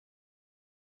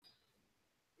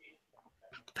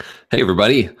Hey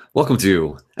everybody, welcome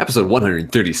to episode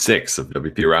 136 of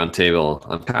WP Roundtable.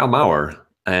 I'm Kyle Maurer,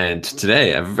 and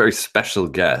today I have a very special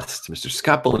guest. Mr.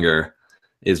 Scott Bolinger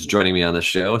is joining me on the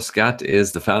show. Scott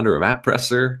is the founder of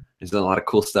AppPresser. He's done a lot of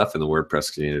cool stuff in the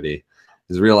WordPress community.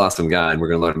 He's a real awesome guy, and we're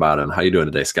going to learn about him. How you doing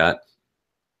today, Scott?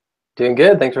 Doing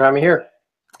good. Thanks for having me here.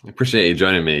 I appreciate you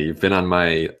joining me. You've been on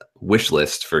my wish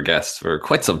list for guests for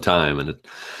quite some time, and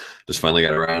just finally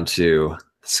got around to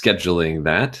scheduling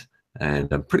that.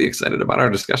 And I'm pretty excited about our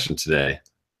discussion today.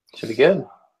 Should be good.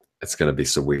 It's going to be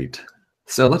sweet.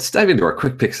 So let's dive into our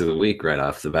quick picks of the week right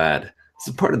off the bat. It's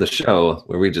a part of the show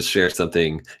where we just share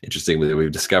something interesting that we've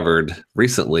discovered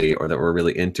recently or that we're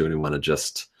really into and we want to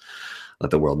just let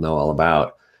the world know all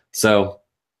about. So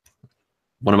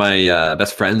one of my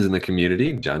best friends in the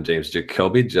community, John James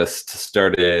Jacoby, just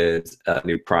started a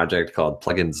new project called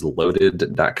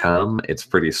pluginsloaded.com. It's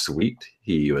pretty sweet.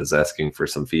 He was asking for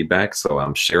some feedback, so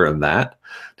I'm sharing that.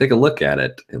 Take a look at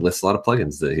it. It lists a lot of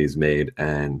plugins that he's made,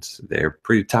 and they're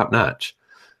pretty top notch.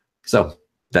 So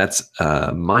that's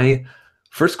my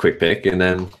first quick pick, and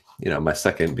then my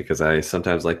second, because I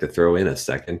sometimes like to throw in a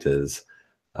second, is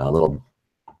a little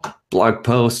blog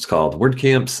post called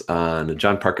WordCamps on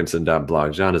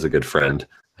johnparkinson.blog. John is a good friend,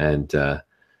 and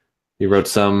he wrote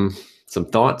some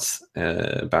thoughts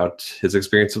about his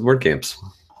experience with WordCamps.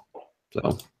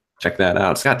 So check that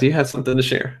out. Scott, do you have something to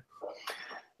share?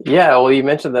 Yeah, well, you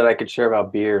mentioned that I could share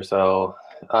about beer. So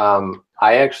I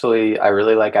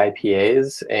really like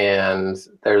IPAs, and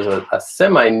there's a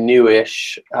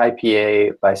semi-newish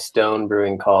IPA by Stone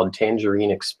Brewing called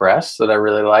Tangerine Express that I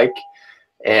really like.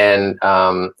 And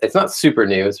it's not super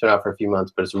new. It's been out for a few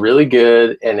months, but it's really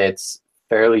good and it's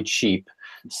fairly cheap.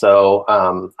 So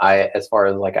as far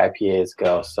as like IPAs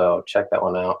go, so check that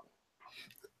one out.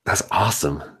 That's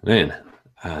awesome, man.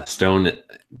 Stone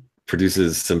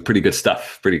produces some pretty good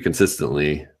stuff pretty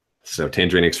consistently. So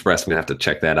Tangerine Express, I'm gonna have to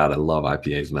check that out. I love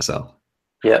IPAs myself.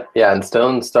 Yeah, and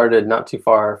Stone started not too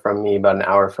far from me, about an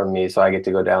hour from me, so I get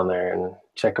to go down there and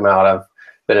check them out. I've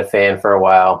been a fan for a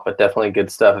while, but definitely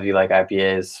good stuff if you like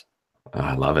IPAs. Oh,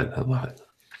 I love it. I love it.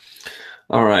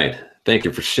 All right. Thank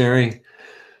you for sharing.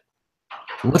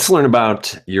 Let's learn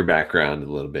about your background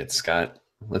a little bit, Scott.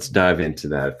 Let's dive into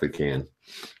that if we can.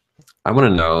 I want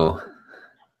to know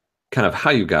kind of how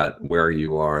you got where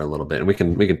you are a little bit, and we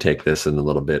can take this in a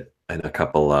little bit in a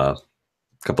couple of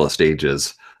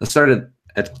stages. Let's start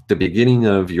at the beginning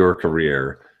of your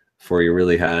career, before you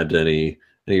really had any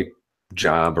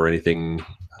job or anything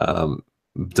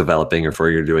developing, or before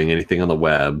you're doing anything on the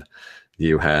web.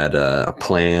 You had a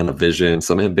plan, a vision,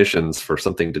 some ambitions for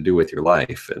something to do with your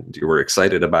life, and you were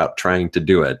excited about trying to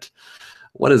do it.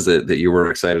 What is it that you were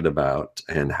excited about,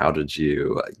 and how did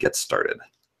you get started?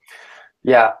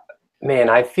 Yeah, man,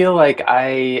 I feel like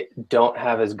I don't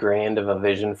have as grand of a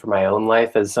vision for my own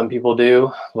life as some people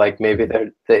do. Like maybe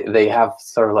they have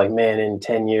sort of like, man, in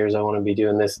 10 years, I want to be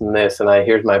doing this and this, and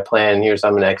here's my plan, here's how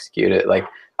I'm going to execute it. Like,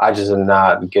 I just am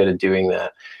not good at doing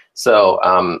that. So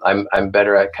I'm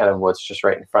better at kind of what's just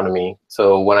right in front of me.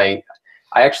 So when I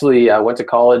actually went to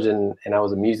college and I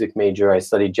was a music major, I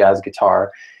studied jazz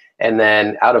guitar. And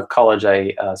then out of college,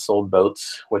 I sold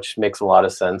boats, which makes a lot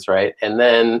of sense, right? And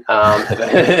then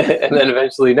and then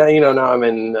eventually, now I'm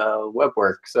in web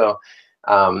work. So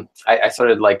I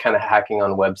started like kind of hacking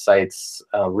on websites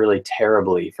really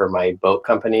terribly for my boat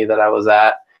company that I was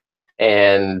at.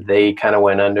 And they kind of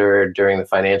went under during the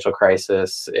financial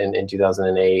crisis in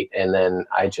 2008. And then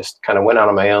I just kind of went out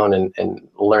on my own and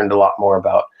learned a lot more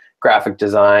about graphic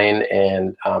design,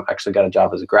 and actually got a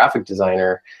job as a graphic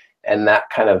designer. And that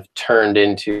kind of turned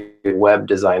into web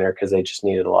designer because they just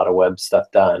needed a lot of web stuff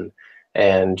done,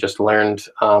 and just learned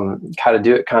how to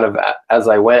do it kind of as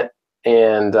I went,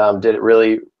 and did it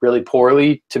really, really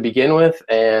poorly to begin with,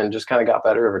 and just kind of got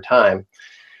better over time.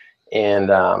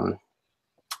 And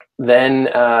then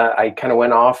I kind of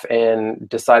went off and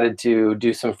decided to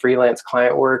do some freelance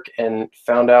client work, and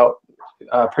found out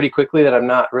pretty quickly that I'm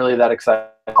not really that excited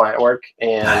about client work.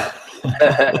 And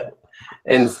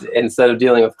and instead of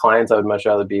dealing with clients, I would much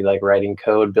rather be like writing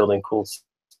code, building cool stuff.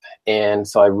 And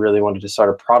so I really wanted to start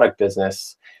a product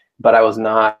business, but I was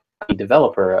not a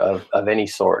developer of any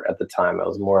sort at the time. I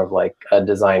was more of like a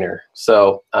designer.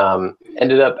 So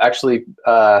ended up actually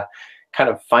kind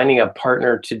of finding a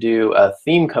partner to do a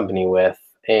theme company with.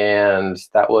 And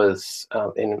that was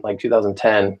in like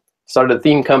 2010. Started a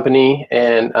theme company,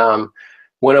 and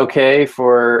went okay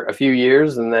for a few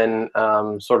years, and then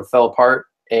sort of fell apart.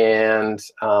 And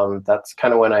that's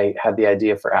kind of when I had the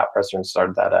idea for AppPresser and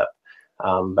started that up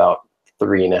about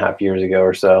 3.5 years ago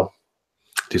or so.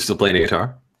 Do you still play any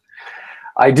guitar?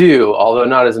 I do, although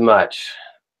not as much.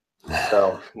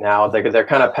 So now they're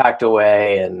kind of packed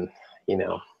away, and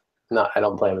I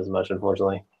don't play them as much,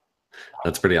 unfortunately.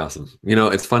 That's pretty awesome. You know,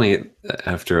 it's funny,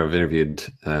 after I've interviewed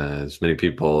as many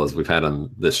people as we've had on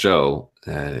this show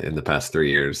in the past 3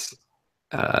 years,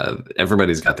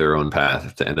 everybody's got their own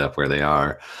path to end up where they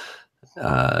are.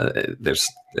 There's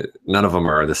none of them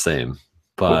are the same,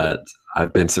 but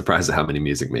I've been surprised at how many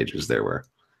music majors there were.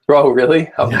 Oh,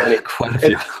 really? How Yeah, many? quite a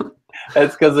few.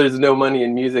 That's because there's no money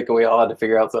in music, and we all had to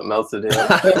figure out something else to do.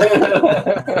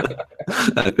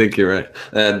 I think you're right.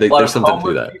 There's something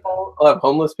to that. A lot of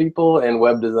homeless people and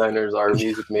web designers are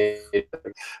music majors.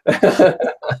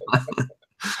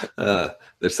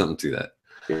 There's something to that.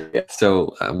 Yeah.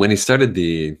 So when you started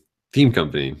the theme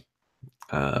company,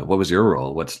 what was your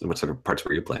role? What sort of parts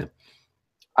were you playing?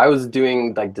 I was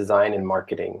doing like design and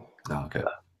marketing. Oh, okay.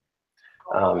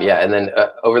 Yeah, and then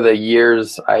over the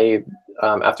years,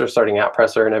 after starting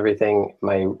AppPresser and everything,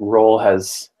 my role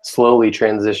has slowly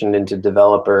transitioned into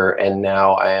developer, and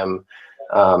now I am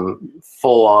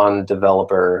full-on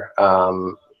developer.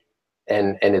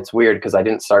 And it's weird because I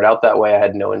didn't start out that way. I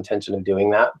had no intention of doing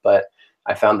that, but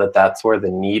I found that that's where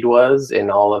the need was in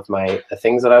all of the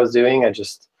things that I was doing.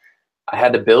 I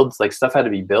had to build, like, stuff had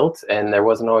to be built, and there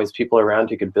wasn't always people around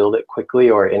who could build it quickly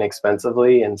or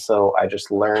inexpensively, and so I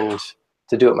just learned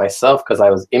to do it myself because I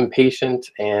was impatient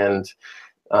and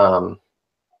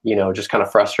just kind of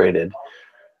frustrated.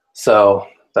 So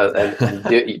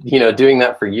doing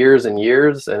that for years and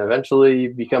years, and eventually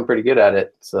you become pretty good at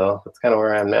it. So that's kind of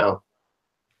where I am now.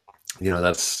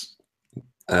 That's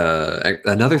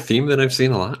another theme that I've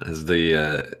seen a lot is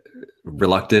the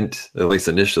reluctant, at least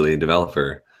initially,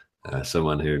 developer,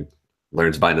 someone who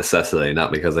learns by necessity,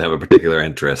 not because they have a particular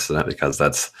interest, not because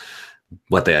that's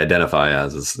what they identify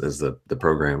as the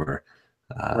programmer,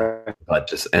 Right. but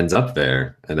just ends up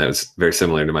there. And that was very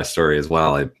similar to my story as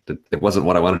well. It wasn't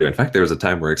what I wanted to do. In fact, there was a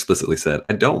time where I explicitly said,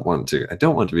 I don't want to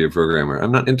be a programmer.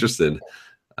 I'm not interested,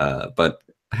 but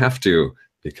I have to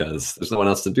because there's no one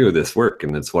else to do this work,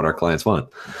 and it's what our clients want.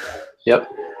 Yep.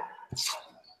 It's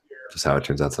just how it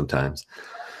turns out sometimes.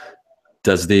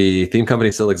 Does the theme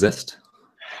company still exist?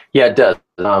 Yeah, it does.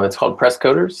 It's called Press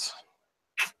Coders.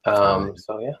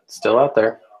 So yeah, it's still out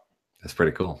there. That's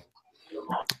pretty cool.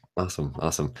 Awesome.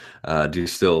 Do you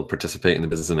still participate in the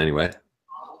business in any way?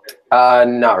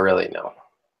 Not really, no.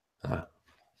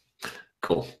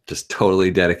 Cool. Just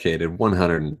totally dedicated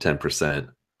 110%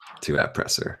 to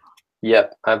AppPresser.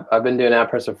 Yep, I've been doing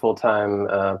AppPresser full time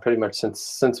pretty much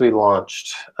since we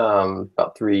launched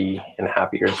about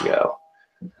 3.5 years ago.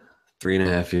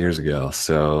 3.5 years ago.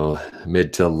 So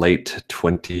mid to late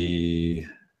 2014.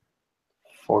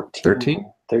 13?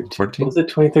 Was it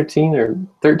 2013 or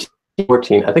 13?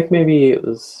 14. I think maybe it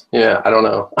was. Yeah, I don't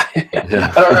know.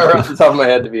 Yeah. I don't remember off the top of my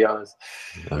head, to be honest.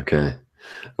 Okay.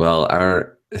 Well,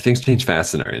 things change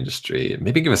fast in our industry.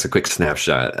 Maybe give us a quick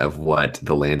snapshot of what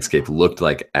the landscape looked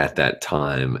like at that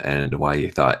time and why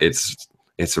you thought it's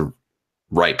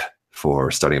ripe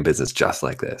for starting a business just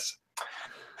like this.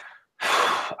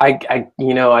 I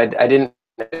didn't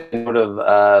sort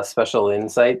of special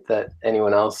insight that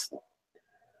anyone else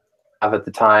have at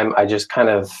the time. I just kind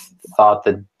of thought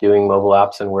that doing mobile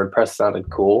apps and WordPress sounded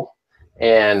cool,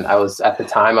 and I was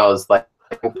like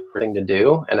thing to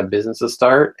do and a business to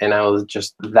start, and I was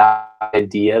just that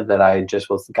idea that I just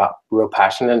got real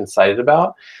passionate and excited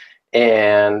about,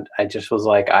 and I just was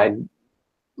like,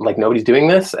 nobody's doing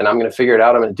this, and I'm going to figure it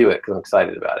out. I'm going to do it because I'm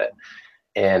excited about it.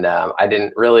 And I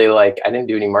didn't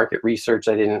do any market research.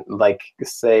 I didn't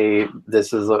say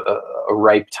this is a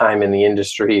ripe time in the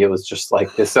industry. It was just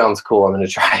like, this sounds cool, I'm going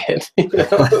to try it.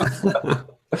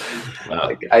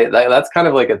 Wow. That's kind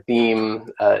of like a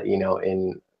theme,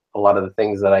 in a lot of the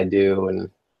things that I do. And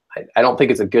I don't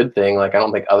think it's a good thing. I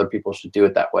don't think other people should do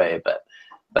it that way, but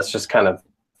that's just kind of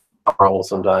our role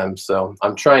sometimes. So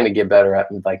I'm trying to get better at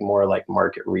more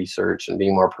market research and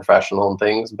being more professional and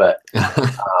things, but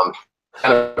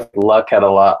kind of luck had a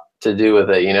lot to do with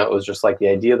it. It was just the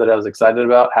idea that I was excited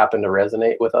about happened to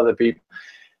resonate with other people,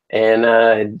 and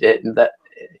that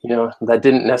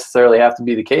didn't necessarily have to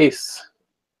be the case.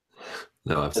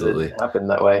 No, absolutely. It happened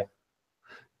that way.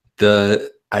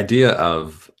 The idea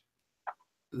of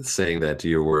saying that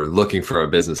you were looking for a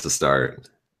business to start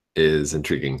is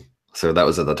intriguing. So that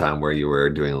was at the time where you were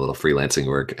doing a little freelancing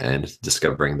work and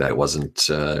discovering that it wasn't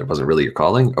really your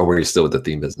calling, or were you still with the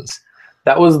theme business?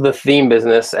 That was the theme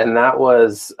business, and that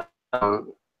was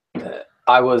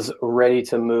I was ready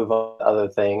to move on to other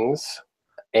things,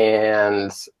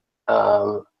 and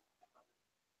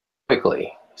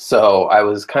quickly. So I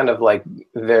was kind of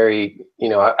very,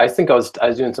 I think I was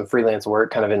doing some freelance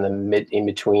work kind of in the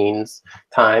in-betweens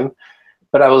time,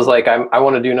 but I was like, I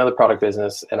want to do another product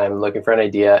business, and I'm looking for an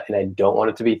idea, and I don't want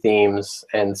it to be themes,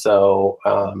 and so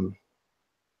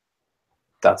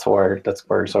that's where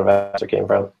sort of answer came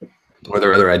from. Were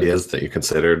there other ideas that you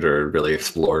considered or really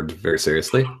explored very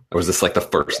seriously, or was this like the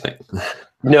first thing?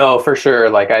 No, for sure.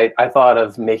 Like I thought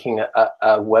of making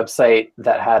a website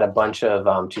that had a bunch of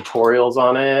tutorials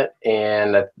on it,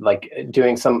 and like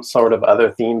doing some sort of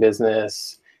other theme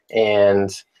business.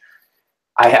 And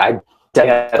I had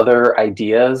other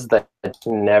ideas that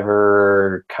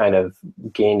never kind of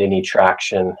gained any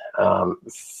traction,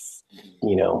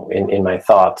 you know, in my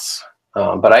thoughts.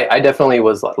 But I definitely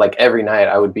was like every night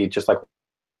I would be just like,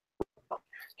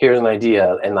 here's an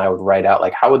idea, and I would write out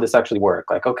like, how would this actually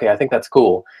work? Like, okay, I think that's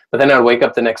cool. But then I would wake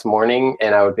up the next morning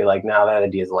and I would be like, nah, that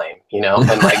idea is lame, you know?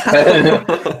 And like,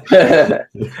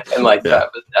 and like, yeah.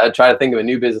 I'd try to think of a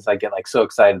new business. I get like so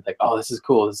excited, like, oh, this is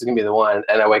cool. This is gonna be the one.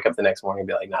 And I wake up the next morning and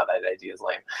be like, nah, that idea is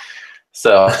lame.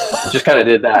 So just kind of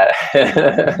did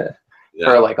that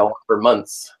for like for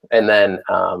months. And then,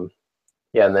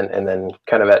 yeah, and then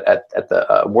kind of at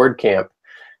the WordCamp,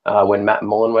 when Matt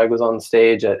Mullenweg was on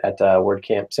stage at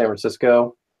WordCamp San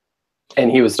Francisco,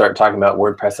 and he would start talking about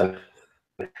WordPress, and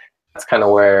that's kind of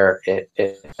where it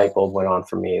light bulb went on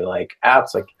for me. Like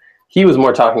apps, like he was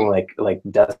more talking like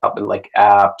desktop and like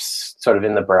apps sort of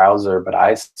in the browser, but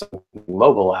I saw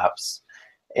mobile apps,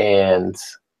 and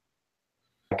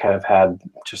I kind of had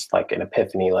just like an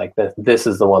epiphany, like this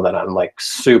is the one that I'm like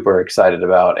super excited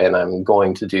about, and I'm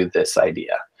going to do this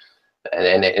idea.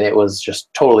 And it was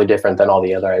just totally different than all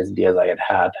the other ideas I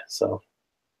had. So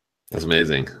that's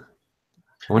amazing.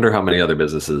 I wonder how many other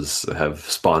businesses have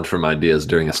spawned from ideas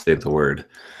during a State of the Word.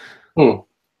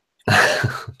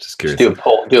 Just curious. Just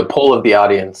do a poll of the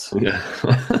audience.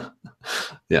 Yeah.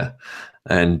 Yeah.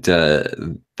 And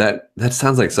that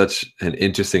sounds like such an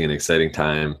interesting and exciting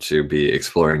time to be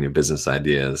exploring new business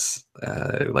ideas,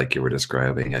 like you were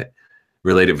describing. I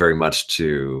relate it very much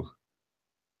to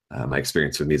my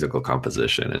experience with musical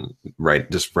composition and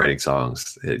just writing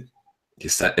songs.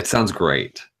 It sounds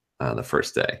great on the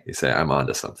first day. You say, I'm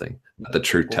onto something. But the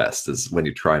true test is when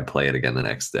you try and play it again the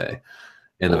next day.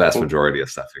 And the vast majority of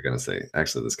stuff, you're going to say,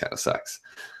 actually, this kind of sucks.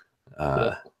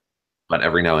 But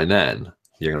every now and then,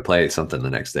 you're going to play something the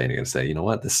next day, and you're going to say, you know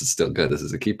what? This is still good. This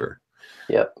is a keeper.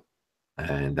 Yep.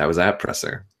 And that was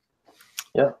AppPresser.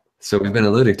 Yeah. So we've been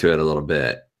alluding to it a little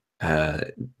bit.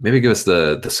 Maybe give us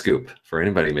the scoop for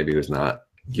anybody maybe who's not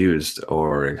used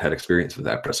or had experience with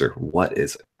AppPresser. What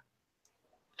is it?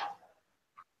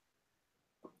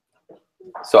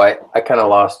 So I kind of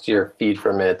lost your feed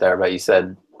for a minute there, but you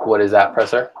said, what is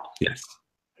AppPresser? Yes.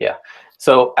 Yeah.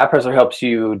 So AppPresser helps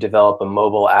you develop a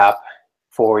mobile app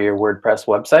for your WordPress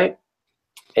website.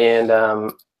 And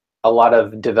a lot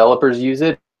of developers use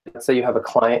it. Let's say you have a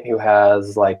client who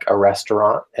has like a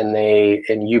restaurant,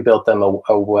 and you built them a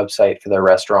website for their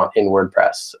restaurant in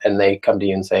WordPress, and they come to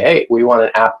you and say, hey, we want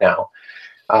an app now.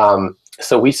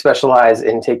 So we specialize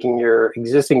in taking your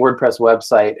existing WordPress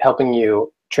website, helping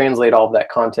you translate all of that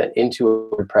content into a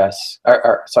WordPress,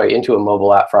 into a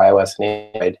mobile app for iOS and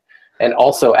Android, and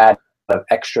also add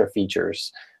extra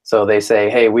features. So they say,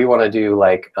 hey, we want to do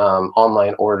like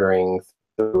online ordering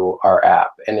through our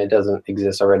app, and it doesn't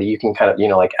exist already. You can kind of,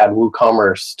 like add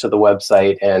WooCommerce to the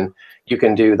website, and you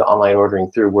can do the online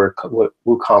ordering through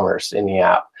WooCommerce in the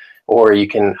app. Or you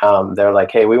can, they're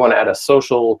like, hey, we want to add a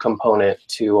social component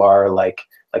to our, like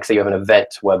say you have an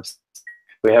event website.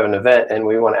 We have an event and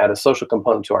we want to add a social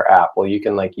component to our app. Well, you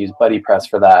can like use BuddyPress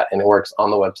for that, and it works on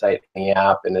the website in the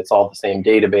app, and it's all the same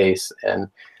database. And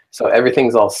so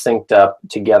everything's all synced up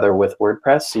together with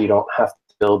WordPress, so you don't have to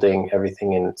building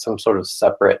everything in some sort of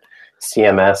separate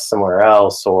CMS somewhere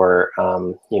else, or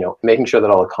making sure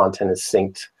that all the content is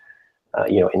synced,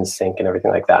 in sync and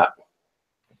everything like that.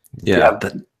 Yeah.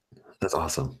 That's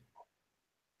awesome.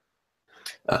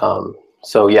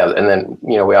 So yeah, and then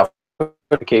we have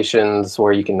notifications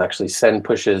where you can actually send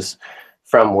pushes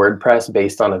from WordPress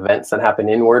based on events that happen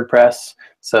in WordPress.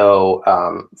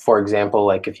 So for example,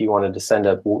 like if you wanted to send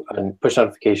a push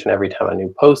notification every time a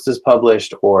new post is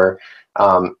published, or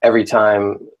every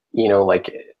time,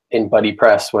 like in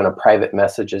BuddyPress, when a private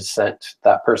message is sent,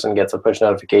 that person gets a push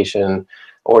notification.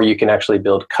 Or you can actually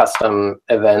build custom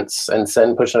events and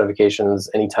send push notifications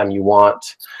anytime you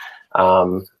want,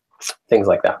 things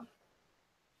like that.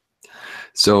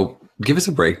 So give us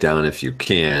a breakdown, if you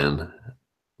can,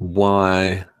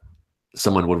 why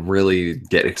someone would really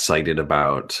get excited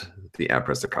about the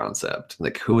AppPresser concept.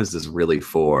 Like, who is this really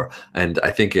for? And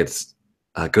I think it's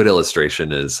a good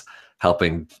illustration is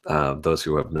helping those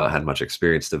who have not had much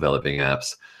experience developing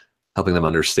apps, helping them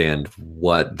understand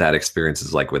what that experience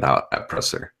is like without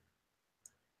AppPresser.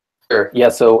 Sure. Yeah,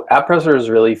 so AppPresser is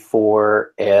really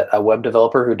for a web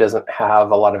developer who doesn't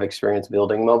have a lot of experience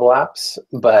building mobile apps,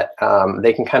 but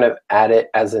they can kind of add it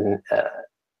as an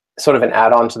sort of an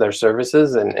add-on to their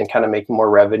services and kind of make more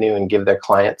revenue and give their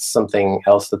clients something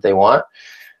else that they want.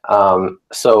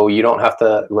 So you don't have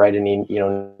to write any,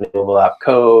 mobile app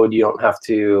code. You don't have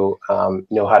to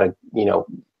know how to,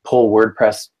 pull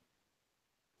WordPress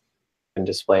and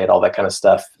display it, all that kind of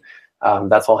stuff.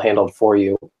 That's all handled for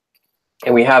you.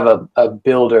 And we have a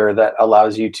builder that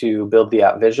allows you to build the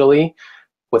app visually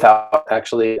without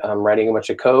actually writing a bunch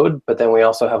of code. But then we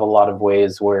also have a lot of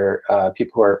ways where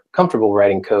people who are comfortable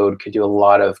writing code could do a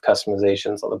lot of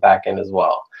customizations on the back end as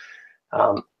well.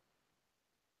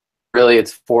 Really,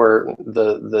 it's for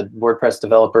the WordPress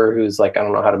developer who's like, I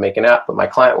don't know how to make an app, but my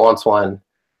client wants one.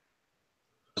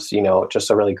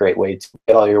 Just a really great way to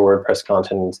get all your WordPress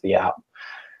content into the app.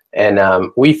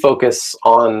 And we focus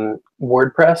on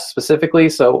WordPress specifically,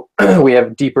 so we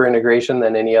have deeper integration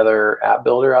than any other app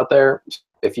builder out there.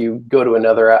 If you go to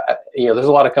another, there's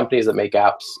a lot of companies that make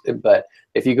apps, but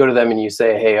if you go to them and you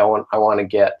say, hey, I want to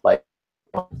get like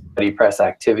WordPress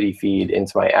activity feed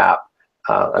into my app,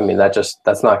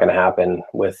 that's not going to happen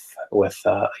with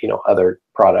other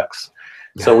products.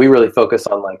 So we really focus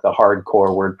on like the hardcore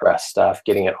WordPress stuff,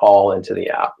 getting it all into the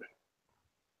app.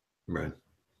 Right.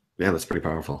 Yeah, that's pretty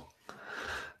powerful.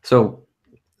 So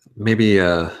maybe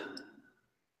tell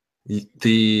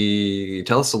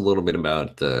us a little bit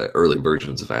about the early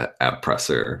versions of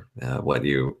AppPresser. What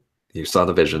you saw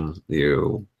the vision,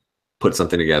 you put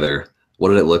something together. What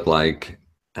did it look like,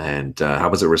 and how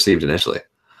was it received initially?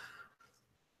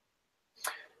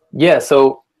 Yeah,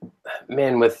 so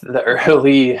man, with the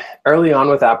early on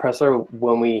with AppPresser,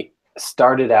 when we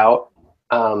started out,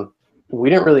 we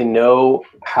didn't really know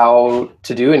how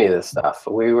to do any of this stuff.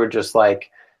 We were just like,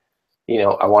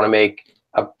 I want to make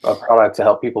a product to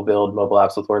help people build mobile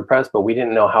apps with WordPress, but we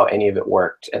didn't know how any of it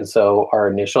worked. And so our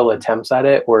initial attempts at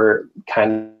it were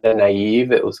kind of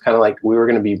naive. It was kind of like we were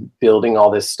going to be building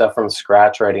all this stuff from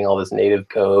scratch, writing all this native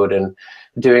code and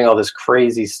doing all this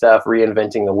crazy stuff,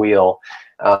 reinventing the wheel.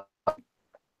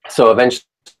 So eventually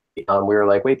we were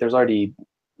like, wait, there's already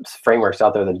frameworks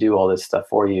out there that do all this stuff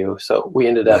for you. So we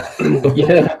ended up,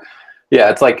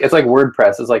 it's like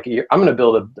WordPress. It's like, I'm going to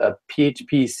build a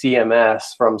PHP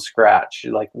CMS from scratch.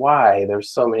 You're like, why? There's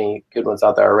so many good ones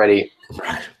out there already.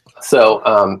 Right.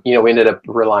 So, we ended up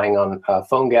relying on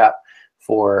PhoneGap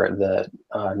for the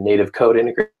native code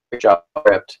integration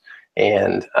JavaScript,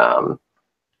 and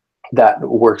that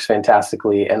works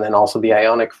fantastically. And then also the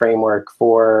Ionic framework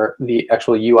for the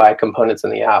actual UI components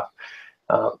in the app.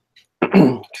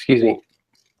 Excuse me.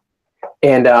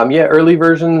 And early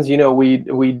versions,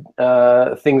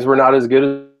 things were not as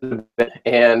good as,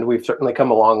 and we've certainly come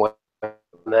a long way. And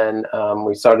then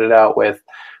we started out with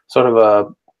sort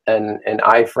of an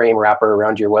iframe wrapper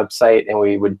around your website, and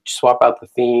we would swap out the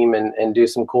theme and do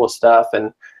some cool stuff.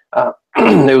 And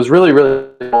it was really, really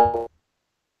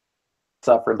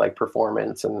suffered like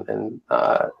performance and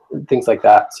things like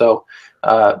that. So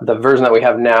the version that we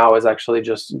have now is actually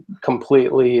just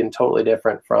completely and totally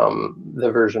different from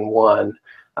the version 1,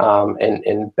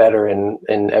 and better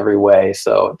in every way.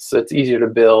 So it's easier to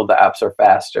build, the apps are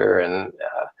faster, and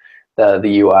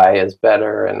the UI is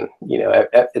better, and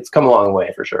it's come a long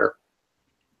way for sure.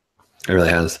 It really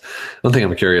has. One thing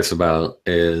I'm curious about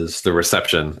is the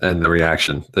reception and the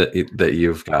reaction that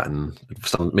you've gotten.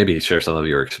 Maybe share some of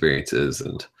your experiences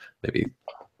and maybe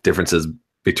differences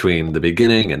between the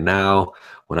beginning and now.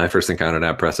 When I first encountered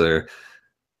AppPresser,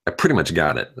 I pretty much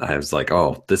got it. I was like,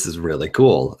 oh, this is really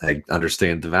cool. I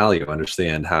understand the value. I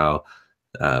understand how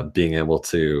being able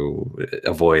to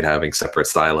avoid having separate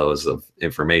silos of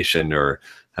information or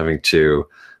having to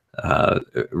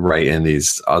write in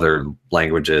these other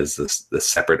languages, this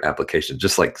separate application,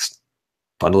 just like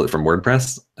bundle it from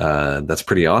WordPress. That's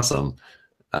pretty awesome.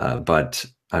 But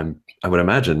I would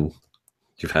imagine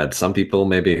you've had some people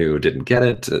maybe who didn't get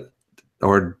it,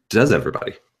 or does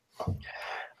everybody?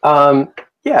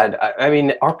 Yeah, I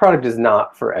mean, our product is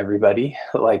not for everybody.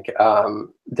 Like,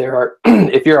 there are,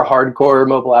 if you're a hardcore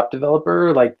mobile app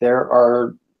developer, like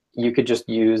you could just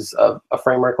use a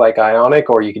framework like Ionic,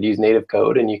 or you could use native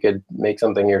code and you could make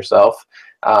something yourself.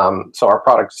 So our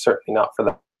product is certainly not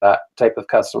for that type of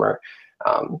customer.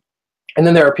 And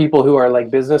then there are people who are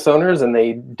like business owners, and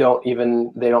they don't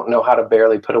know how to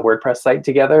barely put a WordPress site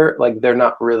together. Like, they're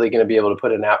not really going to be able to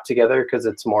put an app together because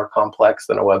it's more complex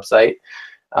than a website.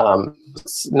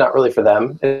 It's not really for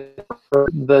them. It's for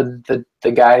the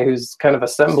guy who's kind of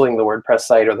assembling the WordPress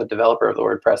site, or the developer of the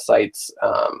WordPress sites,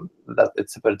 that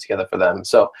it's to put it together for them.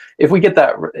 So if we get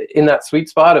that in that sweet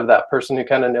spot of that person who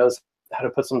kind of knows how to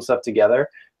put some stuff together.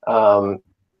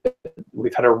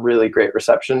 We've had a really great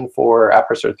reception for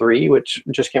AppPresser 3, which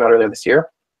just came out earlier this year.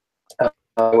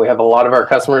 We have a lot of our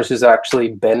customers who's actually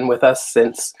been with us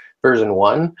since version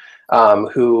 1,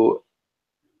 who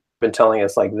been telling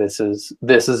us like this is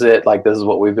it, like this is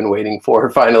what we've been waiting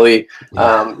for finally.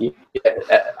 One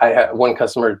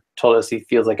customer told us he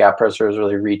feels like AppPresser has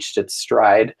really reached its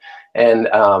stride, and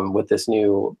with this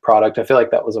new product, I feel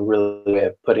like that was a really good way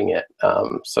of putting it.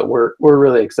 So we're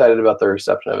really excited about the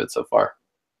reception of it so far.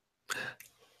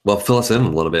 Well, fill us in a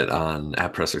little bit on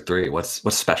AppPresser 3. What's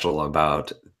special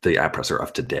about the AppPresser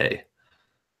of today?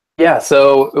 Yeah,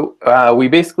 so we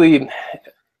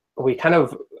kind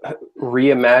of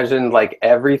reimagined like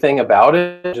everything about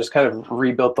it, just kind of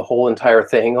rebuilt the whole entire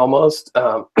thing almost,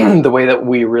 the way that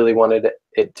we really wanted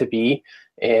it to be.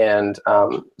 And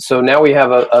so now we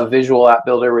have a visual app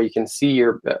builder where you can see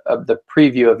the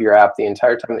preview of your app the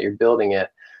entire time that you're building it.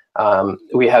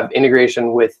 We have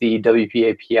integration with the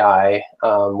WP API,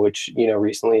 which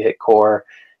recently hit core.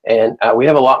 And we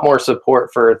have a lot more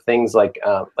support for things like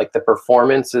the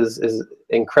performance is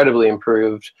incredibly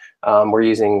improved. We're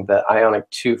using the Ionic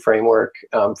 2 framework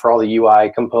for all the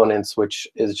UI components, which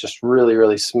is just really,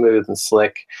 really smooth and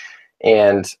slick.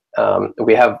 And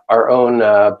we have our own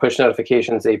push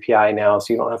notifications API now,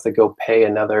 so you don't have to go pay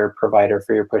another provider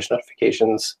for your push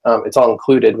notifications. It's all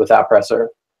included with AppPresser.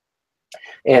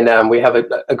 And we have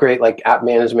a great like app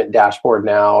management dashboard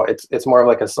now. It's more of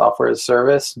like a software as a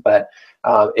service, but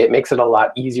it makes it a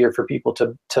lot easier for people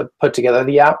to put together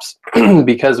the apps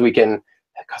because we can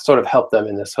sort of help them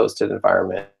in this hosted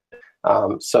environment.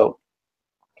 So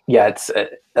yeah,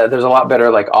 there's a lot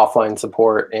better like offline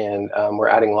support, and we're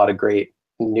adding a lot of great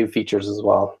new features as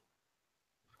well.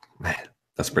 Man,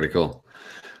 that's pretty cool.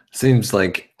 Seems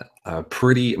like a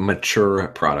pretty mature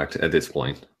product at this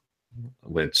point,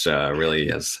 which really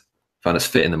has found its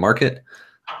fit in the market,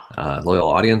 loyal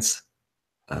audience,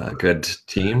 good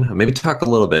team. Maybe talk a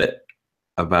little bit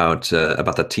about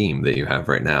the team that you have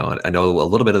right now. I know a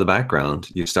little bit of the background.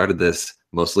 You started this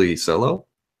mostly solo.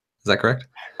 Is that correct?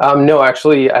 No,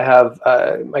 actually, I have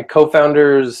my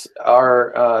co-founders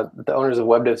are the owners of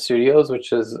WebDev Studios,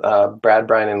 which is Brad,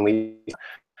 Brian, and Lee.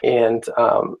 And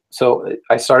so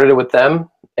I started it with them,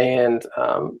 and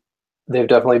they've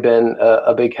definitely been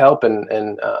a big help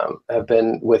and have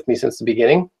been with me since the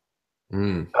beginning.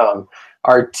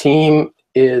 Our team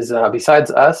is,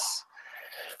 besides us,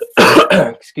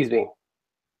 excuse me,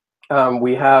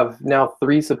 we have now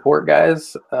 3 support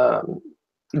guys,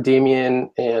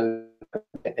 Damien and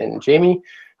Jamie,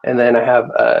 and then I have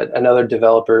another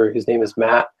developer whose name is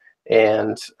Matt,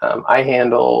 and I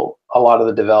handle a lot of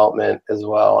the development as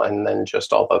well, and then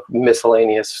just all the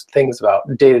miscellaneous things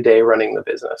about day-to-day running the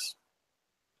business.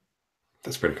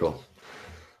 That's pretty cool.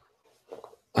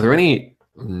 Are there any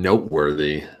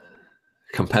noteworthy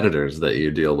competitors that you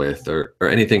deal with, or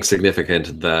anything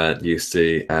significant that you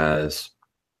see as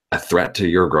a threat to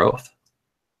your growth?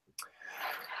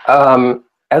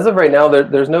 As of right now,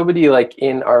 there's nobody like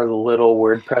in our little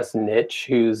WordPress niche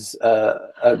who's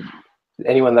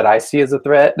anyone that I see as a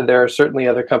threat. There are certainly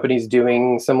other companies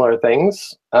doing similar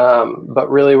things,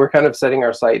 but really we're kind of setting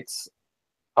our sights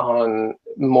on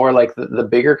more like the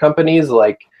bigger companies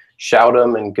like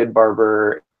Shout'em and Good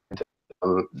Barber,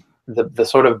 the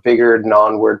sort of bigger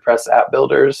non-WordPress app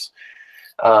builders.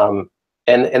 And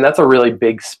that's a really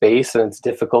big space, and it's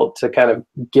difficult to kind of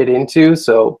get into,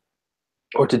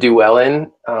 or to do well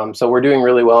in. So we're doing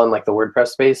really well in like the WordPress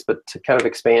space, but to kind of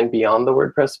expand beyond the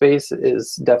WordPress space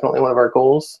is definitely one of our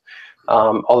goals.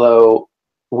 Although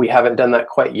we haven't done that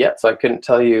quite yet, so I couldn't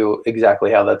tell you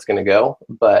exactly how that's going to go.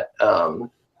 But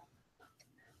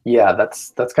yeah,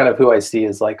 that's kind of who I see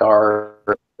as like our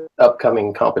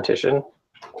upcoming competition.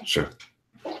 Sure.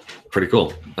 Pretty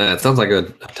cool. It sounds like a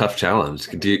tough challenge.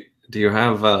 Do you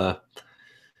have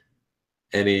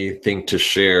anything to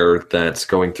share that's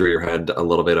going through your head a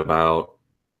little bit about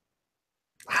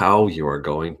how you are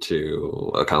going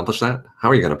to accomplish that? How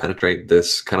are you going to penetrate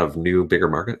this kind of new, bigger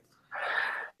market?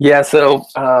 Yeah, so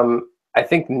I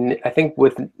think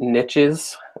with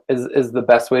niches is the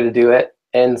best way to do it.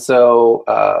 And so,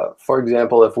 for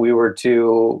example, if we were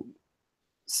to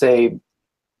say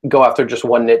go after just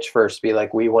one niche first, be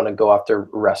like we want to go after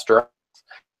restaurants,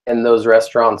 and those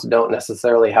restaurants don't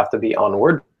necessarily have to be on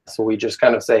WordPress. So we just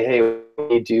kind of say, hey,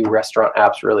 we do restaurant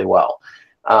apps really well.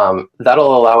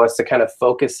 That'll allow us to kind of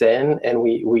focus in, and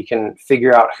we can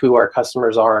figure out who our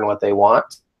customers are and what they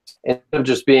want, instead of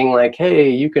just being like, hey,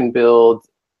 you can build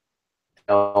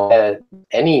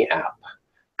any app,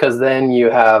 because then you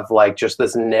have like just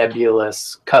this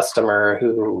nebulous customer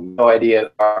who no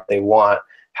idea what they want,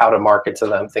 how to market to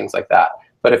them, things like that.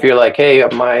 But if you're like, hey,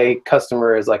 my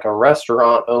customer is like a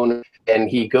restaurant owner and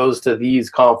he goes to these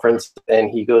conferences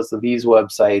and he goes to these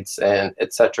websites and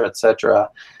et cetera,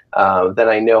 then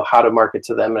I know how to market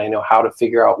to them and I know how to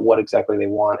figure out what exactly they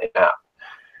want in app.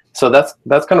 So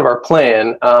that's kind of our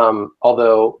plan.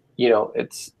 Although,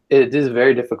 it is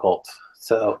very difficult.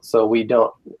 So we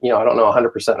don't, I don't know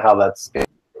 100% how that's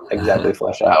exactly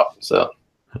flesh out. So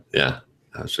yeah,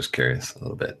 I was just curious a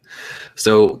little bit.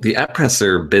 So the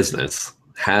AppPresser business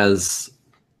has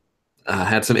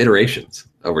had some iterations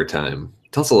over time.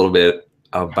 Tell us a little bit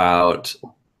about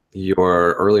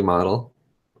your early model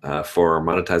for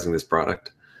monetizing this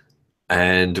product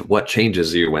and what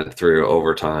changes you went through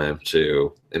over time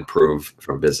to improve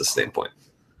from a business standpoint.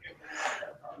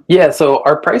 Yeah, so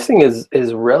our pricing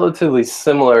is relatively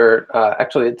similar.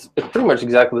 Actually, it's pretty much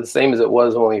exactly the same as it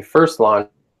was when we first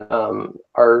launched.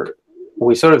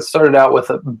 We sort of started out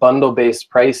with a bundle-based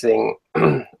pricing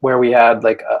where we had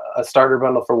like a starter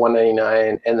bundle for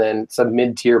 $199 and then some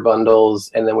mid-tier bundles,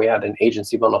 and then we had an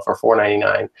agency bundle for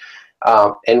 $499.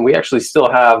 And we actually still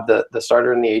have the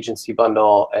starter and the agency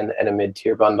bundle and a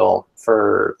mid-tier bundle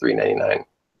for $399.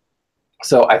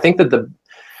 So I think that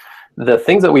the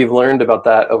things that we've learned about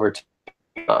that over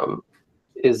time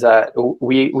is that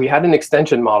we had an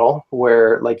extension model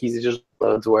where like easy just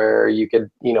loads where you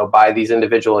could buy these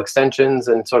individual extensions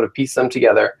and sort of piece them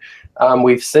together.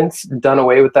 We've since done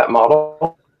away with that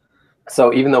model.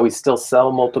 So even though we still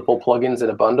sell multiple plugins in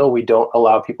a bundle, we don't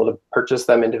allow people to purchase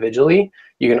them individually.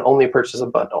 You can only purchase a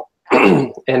bundle.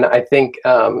 And I think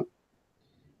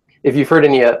if you've heard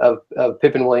any of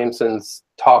Pippin Williamson's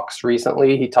talks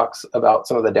recently, he talks about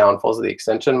some of the downfalls of the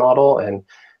extension model, and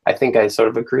I think I sort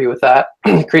of agree with that.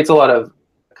 It creates a lot of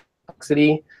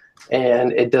complexity,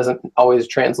 and it doesn't always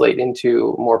translate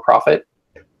into more profit.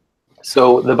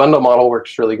 So the bundle model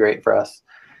works really great for us.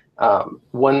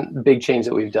 One big change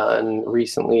that we've done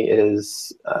recently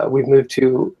is we've moved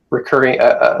to recurring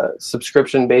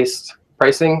subscription-based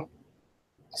pricing.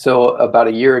 So about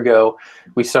a year ago,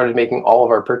 we started making all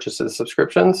of our purchases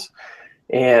subscriptions,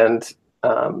 and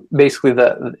basically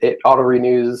it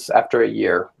auto-renews after a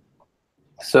year.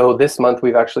 So this month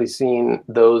we've actually seen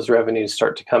those revenues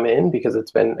start to come in because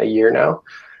it's been a year now.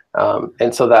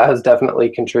 And so that has definitely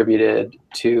contributed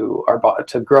to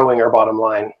growing our bottom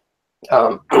line.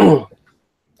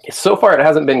 So far it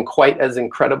hasn't been quite as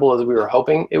incredible as we were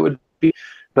hoping it would be,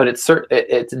 but it's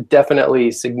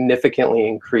definitely significantly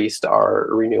increased our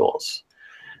renewals.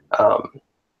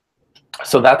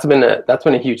 So that's been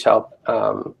a huge help.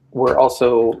 We're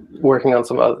also working on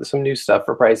some new stuff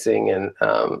for pricing, and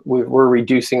we're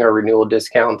reducing our renewal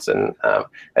discounts. And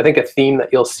I think a theme that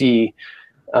you'll see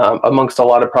amongst a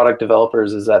lot of product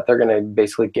developers is that they're going to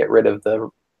basically get rid of the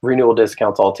renewal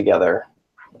discounts altogether.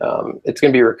 It's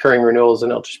going to be recurring renewals,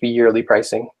 and it'll just be yearly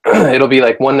pricing. It'll be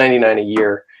like $199 a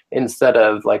year instead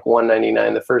of like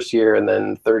 $199 the first year and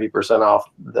then 30% off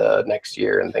the next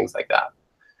year and things like that.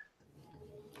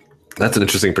 That's an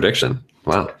interesting prediction.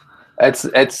 Wow.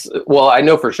 Well, I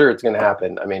know for sure it's going to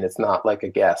happen. I mean, it's not like a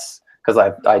guess because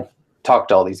I talked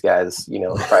to all these guys,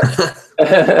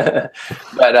 but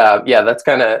yeah, that's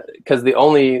kind of because the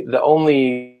only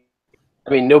I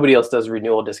mean, nobody else does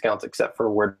renewal discounts except for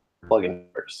WordPress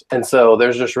plugins, and so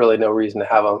there's just really no reason to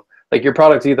have them. Like your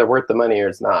product's either worth the money or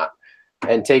it's not,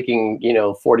 and taking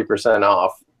 40%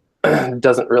 off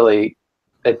doesn't really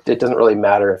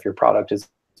matter if your product is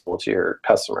useful to your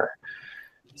customer.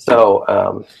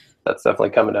 So that's definitely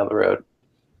coming down the road.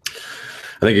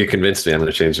 I think you convinced me. I'm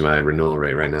going to change my renewal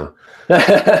rate right now.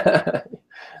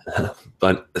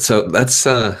 But so that's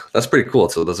pretty cool.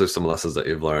 So those are some lessons that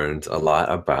you've learned a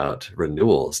lot about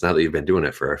renewals. Now that you've been doing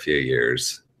it for a few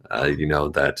years, you know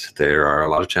that there are a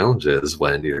lot of challenges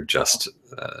when you're just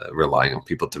relying on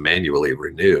people to manually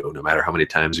renew, no matter how many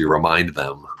times you remind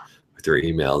them with your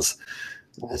emails.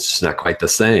 It's just not quite the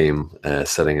same as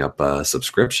setting up a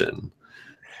subscription.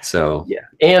 So yeah,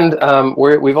 and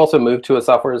we've also moved to a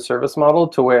software as a service model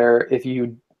to where if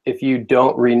you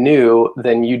don't renew,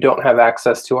 then you don't have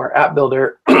access to our app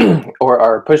builder or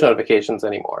our push notifications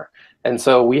anymore. And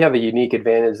so we have a unique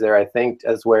advantage there, I think,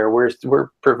 as where we're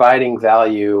providing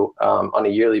value on a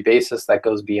yearly basis that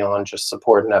goes beyond just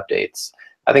support and updates.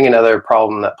 I think another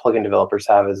problem that plugin developers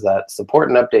have is that support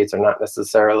and updates are not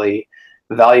necessarily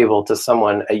valuable to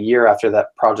someone a year after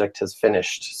that project has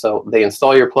finished. So they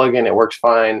install your plugin, it works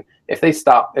fine. If they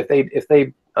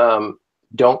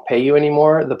don't pay you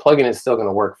anymore, the plugin is still going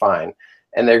to work fine,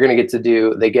 and they're going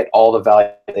to they get all the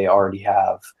value they already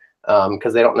have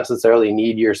because they don't necessarily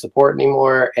need your support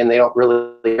anymore, and they don't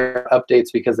really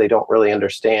updates because they don't really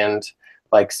understand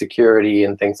like security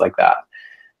and things like that.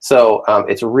 So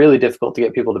it's really difficult to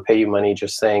get people to pay you money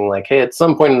just saying like, hey, at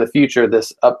some point in the future,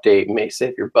 this update may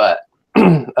save your butt.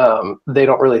 They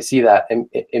don't really see that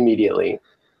immediately.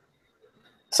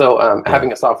 So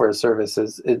having a software as a service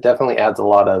it definitely adds a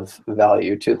lot of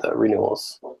value to the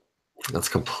renewals. That's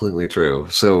completely true.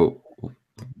 So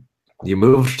you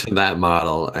moved to that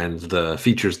model, and the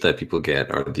features that people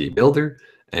get are the builder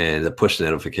and the push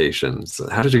notifications.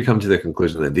 How did you come to the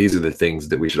conclusion that these are the things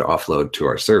that we should offload to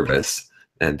our service,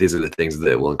 and these are the things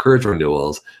that will encourage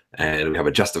renewals, and we have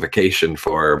a justification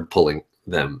for pulling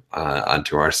them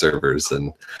onto our servers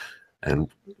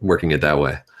and working it that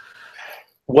way?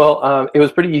 Well, it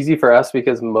was pretty easy for us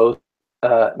because most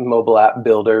mobile app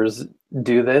builders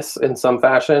do this in some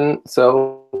fashion.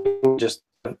 So just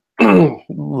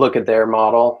look at their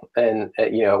model, and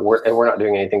we're not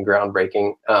doing anything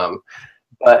groundbreaking.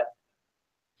 But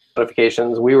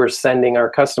notifications, we were sending our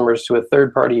customers to a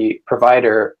third-party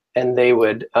provider, and they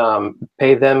would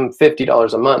pay them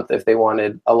 $50 a month if they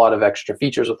wanted a lot of extra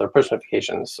features with their push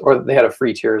notifications, or they had a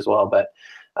free tier as well. But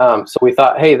so we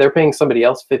thought, hey, they're paying somebody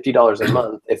else $50 a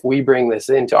month. If we bring this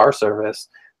into our service,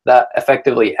 that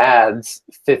effectively adds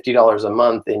 $50 a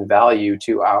month in value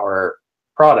to our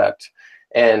product.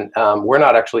 And we're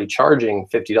not actually charging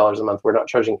 $50 a month. We're not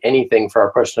charging anything for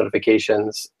our push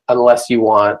notifications unless you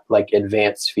want like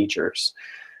advanced features.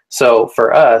 So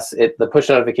for us, the push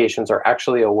notifications are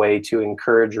actually a way to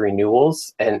encourage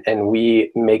renewals, and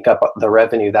we make up the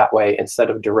revenue that way instead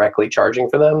of directly charging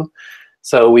for them.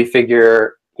 So we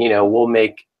figure, we'll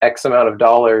make X amount of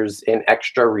dollars in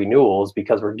extra renewals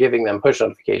because we're giving them push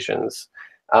notifications.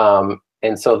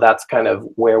 And so that's kind of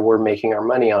where we're making our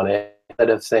money on it, instead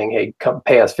of saying, hey, come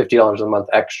pay us $50 a month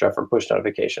extra for push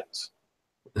notifications.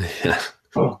 Yeah.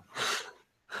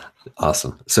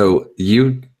 Awesome. So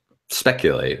you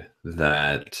speculate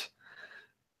that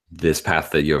this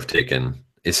path that you have taken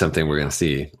is something we're going to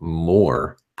see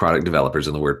more product developers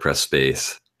in the WordPress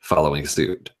space following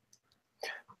suit.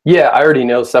 Yeah, I already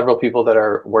know several people that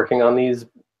are working on these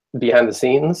behind the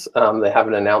scenes. They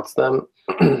haven't announced them.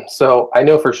 So I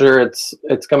know for sure it's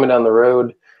coming down the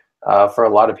road for a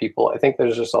lot of people. I think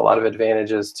there's just a lot of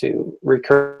advantages to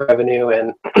recurring revenue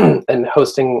and and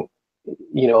hosting,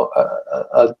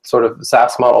 a sort of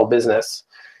SaaS model business.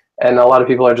 And a lot of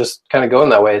people are just kind of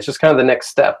going that way. It's just kind of the next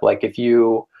step. Like if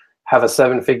you have a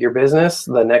 7-figure business,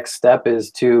 the next step is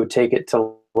to take it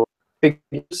to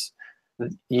figures.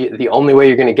 The only way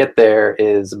you're going to get there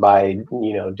is by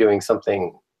doing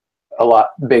something a lot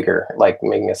bigger, like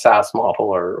making a SaaS model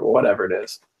or whatever it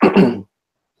is.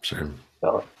 Sure.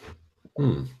 So.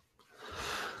 Do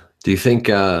you think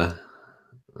it's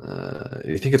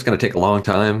going to take a long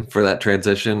time for that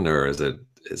transition, or is it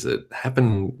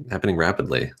happening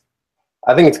rapidly?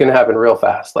 I think it's going to happen real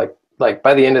fast. Like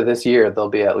by the end of this year, there'll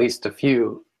be at least a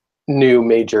few new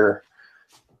major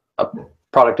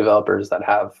product developers that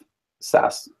have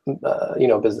SaaS,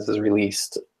 businesses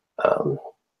released.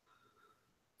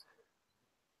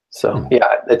 So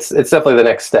yeah, it's definitely the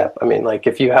next step. I mean, like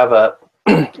if you have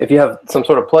some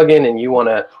sort of plugin and you want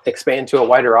to expand to a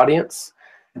wider audience,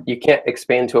 you can't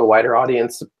expand to a wider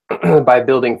audience by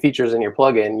building features in your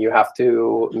plugin. You have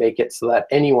to make it so that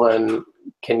anyone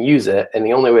can use it, and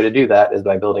the only way to do that is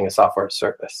by building a software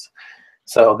service.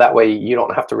 So that way you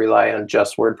don't have to rely on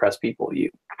just WordPress people.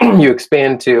 You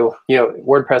expand to,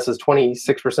 WordPress is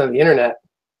 26% of the internet,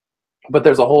 but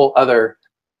there's a whole other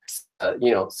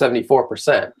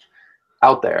 74%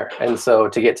 out there. And so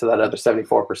to get to that other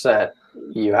 74%,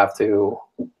 you have to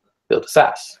build a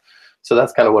SaaS. So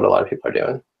that's kind of what a lot of people are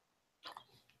doing.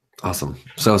 Awesome.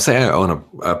 So say I own a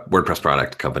WordPress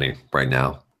product company right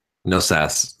now, no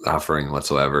SaaS offering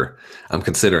whatsoever. I'm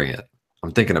considering it.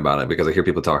 I'm thinking about it because I hear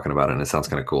people talking about it and it sounds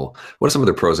kind of cool. What are some of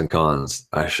the pros and cons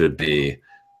I should be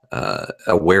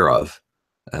aware of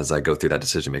as I go through that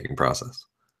decision-making process?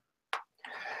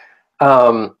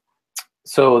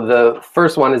 So the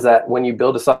first one is that when you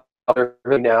build a software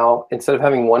now, instead of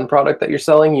having one product that you're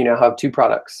selling, you now have 2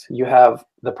 products. You have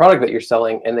the product that you're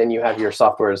selling, and then you have your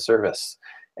software as a service.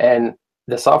 And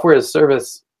the software as a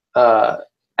service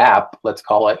app, let's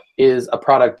call it, is a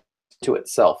product to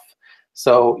itself.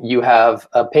 So you have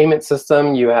a payment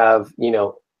system, you have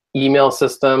email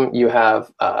system, you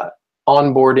have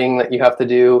onboarding that you have to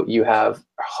do, you have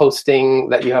hosting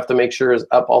that you have to make sure is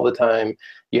up all the time,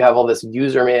 you have all this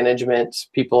user management,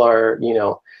 people are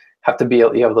have to be,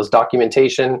 you have those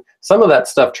documentation. Some of that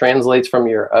stuff translates from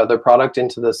your other product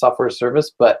into the software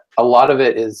service, but a lot of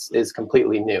it is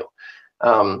completely new.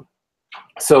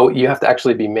 So you have to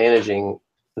actually be managing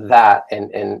that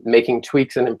and making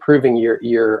tweaks and improving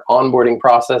your onboarding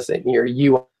process and your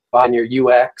UI on your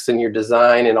UX and your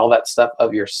design and all that stuff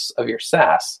of your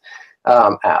SaaS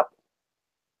app.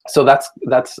 So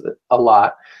that's a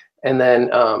lot. And then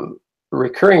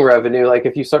recurring revenue, like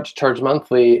if you start to charge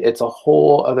monthly, it's a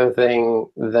whole other thing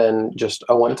than just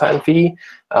a one-time fee.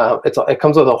 It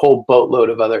comes with a whole boatload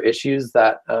of other issues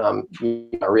that you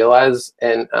don't realize.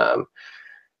 And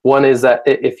one is that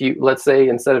if you, let's say,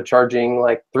 instead of charging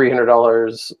like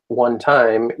 $300 one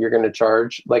time, you're going to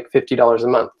charge like $50 a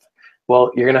month.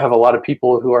 Well, you're going to have a lot of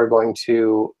people who are going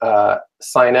to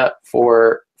sign up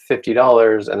for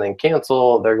 $50 and then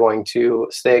cancel. They're going to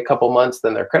stay a couple months,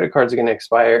 then their credit cards are going to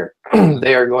expire.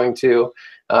 They are going to,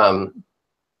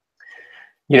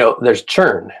 there's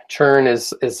churn. Churn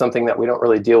is something that we don't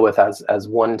really deal with as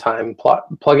one-time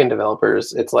plugin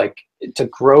developers. It's like, to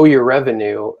grow your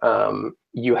revenue,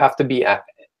 you have to be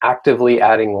actively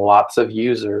adding lots of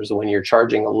users when you're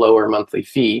charging a lower monthly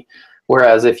fee.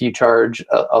 Whereas if you charge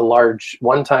a large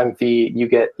one-time fee, you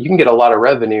can get a lot of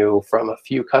revenue from a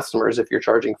few customers if you're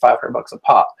charging $500 a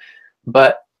pop.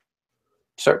 But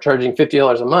start charging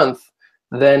 $50 a month,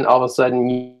 then all of a sudden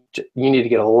you need to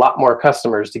get a lot more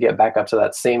customers to get back up to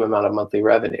that same amount of monthly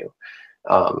revenue.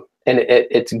 And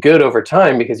it's good over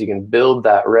time because you can build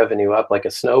that revenue up like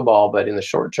a snowball, but in the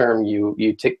short term, you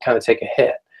kind of take a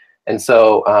hit. And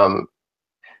so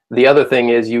the other thing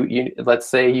is you let's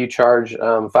say you charge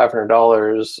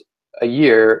 $500 a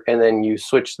year, and then you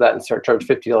switch that and start charge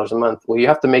 $50 a month. Well, you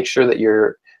have to make sure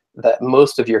that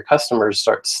most of your customers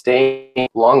start staying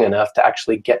long enough to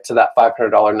actually get to that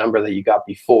 $500 number that you got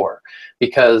before.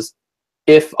 Because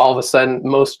if all of a sudden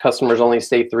most customers only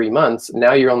stay 3 months,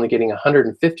 now you're only getting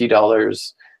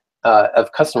 $150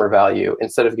 of customer value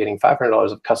instead of getting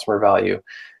 $500 of customer value.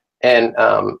 And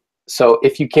so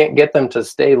if you can't get them to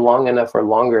stay long enough or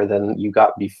longer than you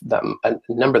got a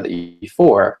number that you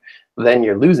before, then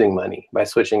you're losing money by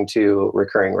switching to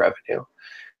recurring revenue.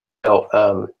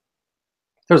 So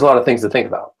there's a lot of things to think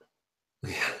about.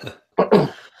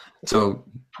 So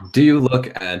do you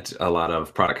look at a lot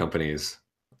of product companies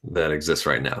that exist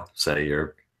right now? Say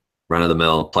you're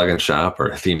run-of-the-mill plugin shop or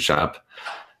a theme shop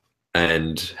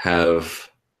and have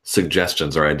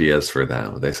suggestions or ideas for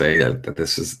them. They say that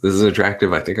this is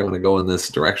attractive. I think I'm going to go in this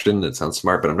direction. It sounds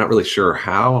smart, but I'm not really sure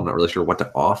how. I'm not really sure what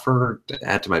to offer to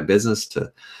add to my business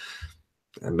to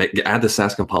add the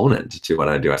SaaS component to what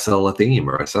I do. I sell a theme,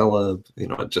 or I sell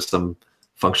just some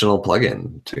functional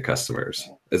plugin to customers.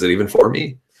 Is it even for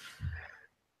me?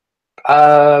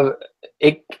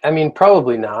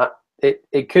 Probably not.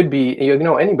 It could be,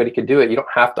 anybody could do it. You don't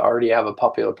have to already have a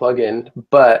popular plugin,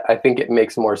 but I think it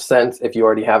makes more sense if you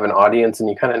already have an audience and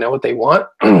you kind of know what they want,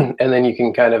 and then you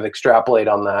can kind of extrapolate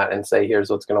on that and say, here's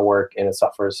what's going to work in a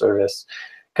software service.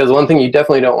 Because one thing you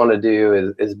definitely don't want to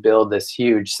do is build this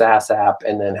huge SaaS app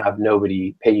and then have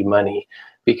nobody pay you money,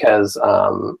 because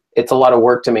it's a lot of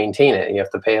work to maintain it. You have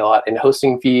to pay a lot in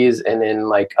hosting fees and in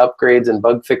like upgrades and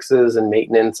bug fixes and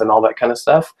maintenance and all that kind of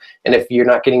stuff. And if you're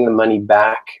not getting the money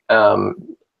back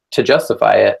to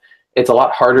justify it, it's a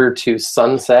lot harder to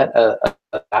sunset a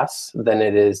SaaS than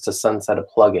it is to sunset a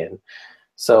plugin.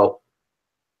 So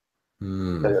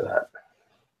that's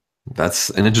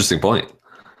an interesting point.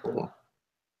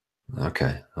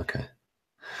 Okay.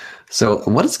 So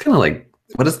what does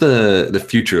the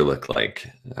future look like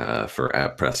for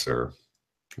AppPresser?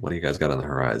 What do you guys got on the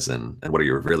horizon, and what are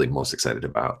you really most excited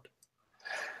about?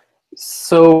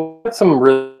 So some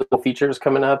really cool features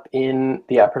coming up in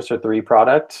the AppPresser 3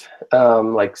 product,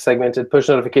 like segmented push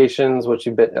notifications, which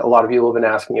a lot of people have been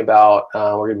asking about.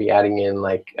 We're going to be adding in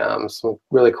like some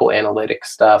really cool analytics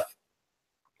stuff,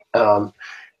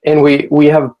 and we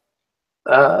have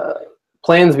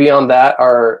plans beyond that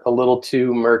are a little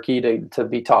too murky to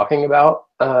be talking about.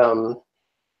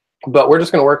 But we're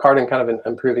just going to work hard in kind of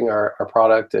improving our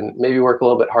product, and maybe work a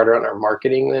little bit harder on our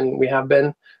marketing than we have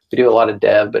been. We do a lot of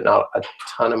dev, but not a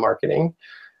ton of marketing.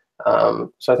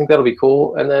 So I think that'll be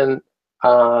cool. And then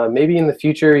maybe in the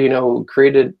future,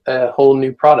 created a whole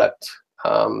new product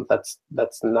that's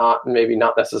not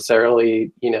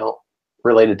necessarily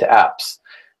related to apps.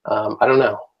 I don't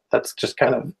know. That's just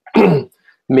kind of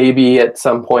maybe at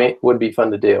some point would be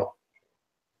fun to do.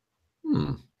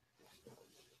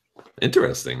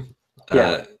 Interesting.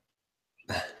 Yeah.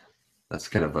 That's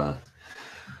kind of a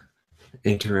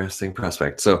interesting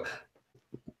prospect. So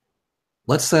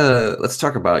let's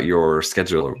talk about your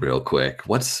schedule real quick.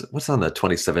 What's on the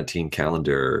 2017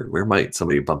 calendar? Where might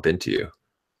somebody bump into you?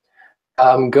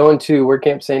 I'm going to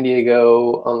WordCamp San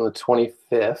Diego on the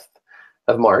 25th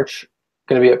of March.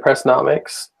 Going to be at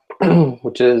Pressnomics,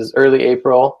 which is early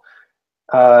April.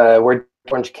 We're in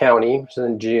Orange County, which is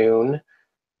in June.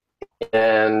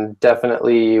 and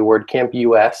definitely WordCamp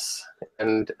US.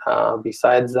 And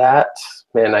besides that,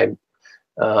 man,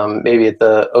 maybe at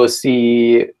the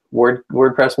OC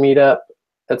WordPress meetup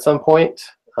at some point,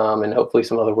 and hopefully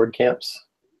some other WordCamps.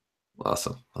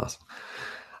 Awesome, awesome.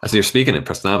 So you're speaking at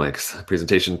Pressnomics, a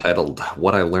presentation titled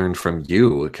 "What I Learned from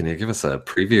You." Can you give us a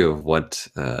preview of what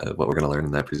we're going to learn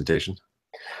in that presentation?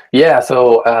 Yeah,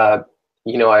 so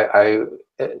you know,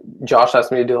 Josh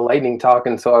asked me to do a lightning talk,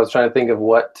 and so I was trying to think of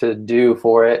what to do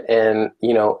for it. And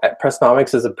you know, at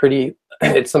Pressnomics is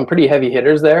it's some pretty heavy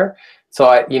hitters there.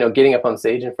 So you know, getting up on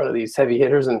stage in front of these heavy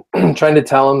hitters and trying to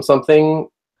tell them something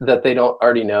that they don't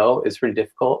already know is pretty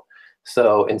difficult.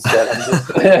 So instead, I'm just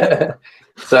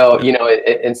so you know,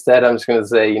 instead I'm just going to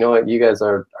say, you know what, you guys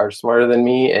are smarter than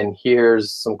me, and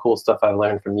here's some cool stuff I've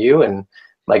learned from you. And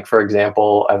like, for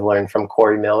example, I've learned from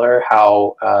Corey Miller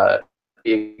how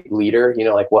be a leader, you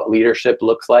know, like what leadership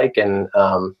looks like. And,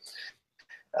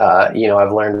 you know,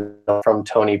 I've learned from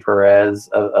Tony Perez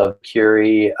of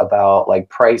Curie about like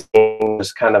pricing,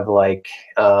 just kind of like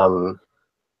own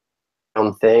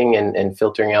thing and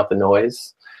filtering out the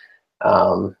noise.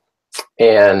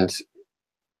 And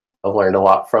I've learned a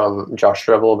lot from Josh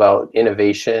Strebel about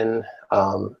innovation.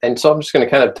 And so I'm just going to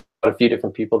kind of talk about a few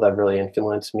different people that have really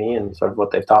influenced me and sort of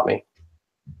what they've taught me.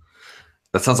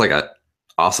 That sounds like an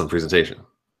awesome presentation.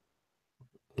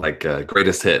 Like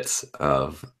greatest hits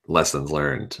of lessons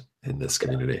learned in this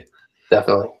community.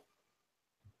 Definitely.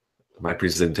 My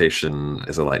presentation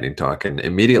is a lightning talk and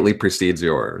immediately precedes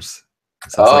yours.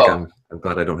 It sounds like I'm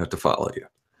glad I don't have to follow you.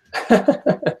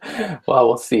 Well,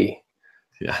 we'll see.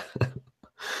 Yeah.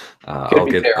 I'll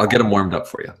get them warmed up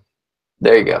for you.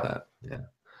 There you go. Yeah.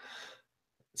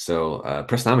 So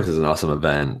Pressnomics is an awesome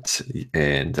event,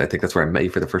 and I think that's where I met you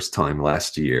for the first time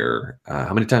last year.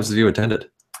 How many times have you attended?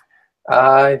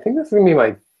 I think this is gonna be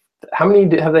my. How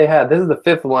many have they had? This is the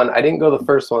 5th one. I didn't go the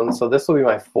first one, so this will be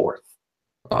my 4th.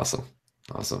 Awesome,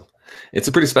 awesome. It's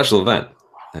a pretty special event.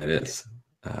 It is.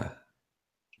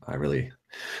 I really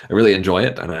enjoy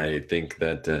it, and I think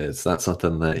that it's not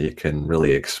something that you can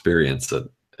really experience at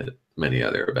many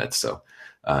other events. So,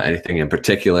 anything in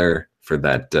particular for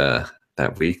that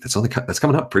that week that's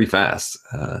coming up pretty fast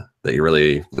that you're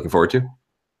really looking forward to?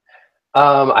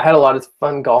 I had a lot of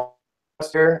fun golf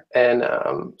last year, and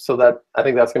so that I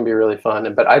think that's going to be really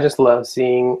fun. But I just love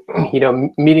seeing, you know,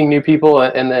 meeting new people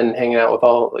and then hanging out with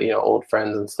all, you know, old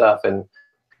friends and stuff, and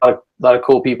a lot of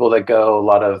cool people that go, a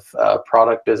lot of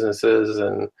product businesses,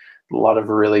 and a lot of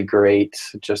really great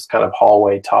just kind of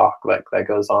hallway talk like that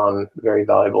goes on, very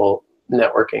valuable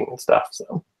networking and stuff.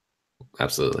 So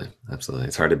absolutely,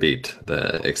 it's hard to beat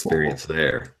the experience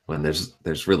there when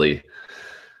there's really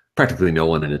practically no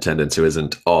one in attendance who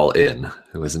isn't all in,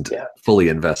 who isn't fully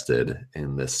invested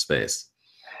in this space.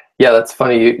 Yeah, that's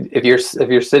funny. If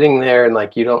you're sitting there and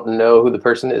like you don't know who the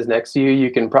person is next to you, you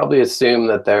can probably assume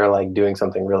that they're like doing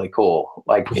something really cool.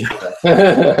 Like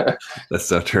that's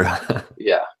so true.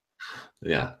 Yeah.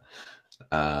 Yeah.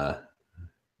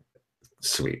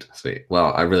 Sweet.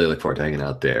 Well, I really look forward to hanging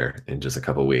out there in just a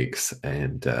couple of weeks,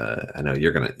 and I know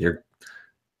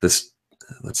let's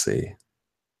see,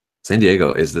 San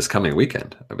Diego is this coming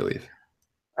weekend, I believe.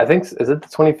 I think, is it the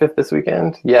 25th this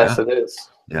weekend? Yes, it is.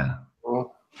 Yeah.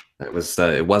 It was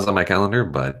on my calendar,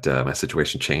 but my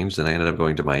situation changed, and I ended up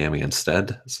going to Miami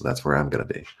instead. So that's where I'm going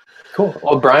to be. Cool.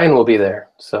 Well, Brian will be there,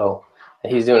 so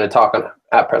he's doing a talk on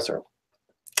AppPresser.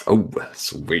 Oh,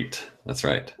 sweet. That's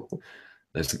right.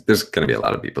 There's going to be a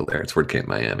lot of people there. It's WordCamp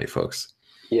Miami, folks.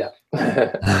 Yeah.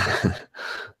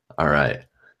 All right.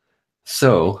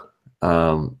 So,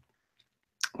 kind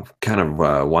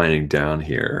of winding down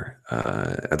here.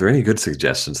 Are there any good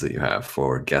suggestions that you have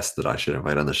for guests that I should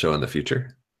invite on the show in the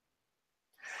future?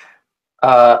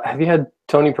 Have you had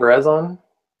Tony Perez on?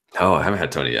 Oh, I haven't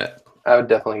had Tony yet. I would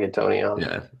definitely get Tony on.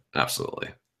 Yeah, absolutely.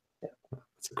 Yeah.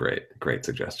 That's a great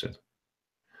suggestion.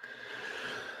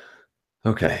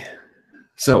 Okay.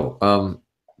 So,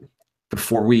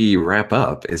 before we wrap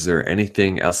up, is there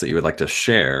anything else that you would like to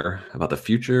share about the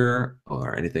future,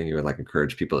 or anything you would like to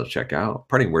encourage people to check out?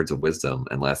 Parting words of wisdom,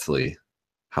 and lastly,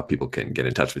 how people can get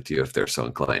in touch with you if they're so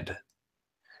inclined.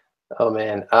 Oh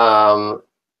man,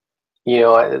 you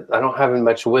know, I don't have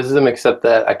much wisdom except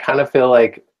that I kind of feel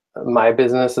like my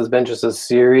business has been just a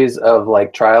series of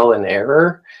like trial and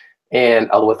error, and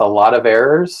with a lot of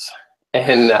errors.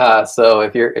 And so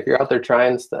if you're out there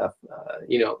trying stuff,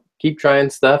 you know, keep trying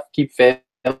stuff, keep failing,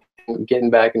 getting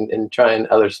back and trying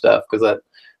other stuff, because that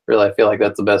really, I feel like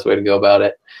that's the best way to go about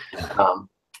it.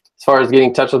 As far as getting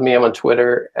in touch with me, I'm on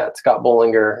Twitter at Scott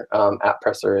Bolinger.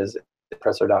 AppPresser is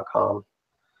AppPresser.com.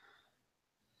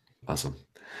 Awesome.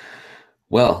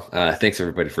 Well, thanks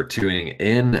everybody for tuning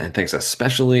in, and thanks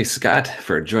especially Scott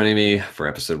for joining me for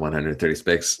episode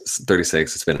 136.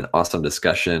 It's been an awesome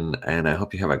discussion, and I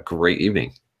hope you have a great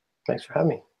evening. Thanks for having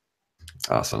me.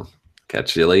 Awesome.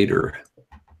 Catch you later.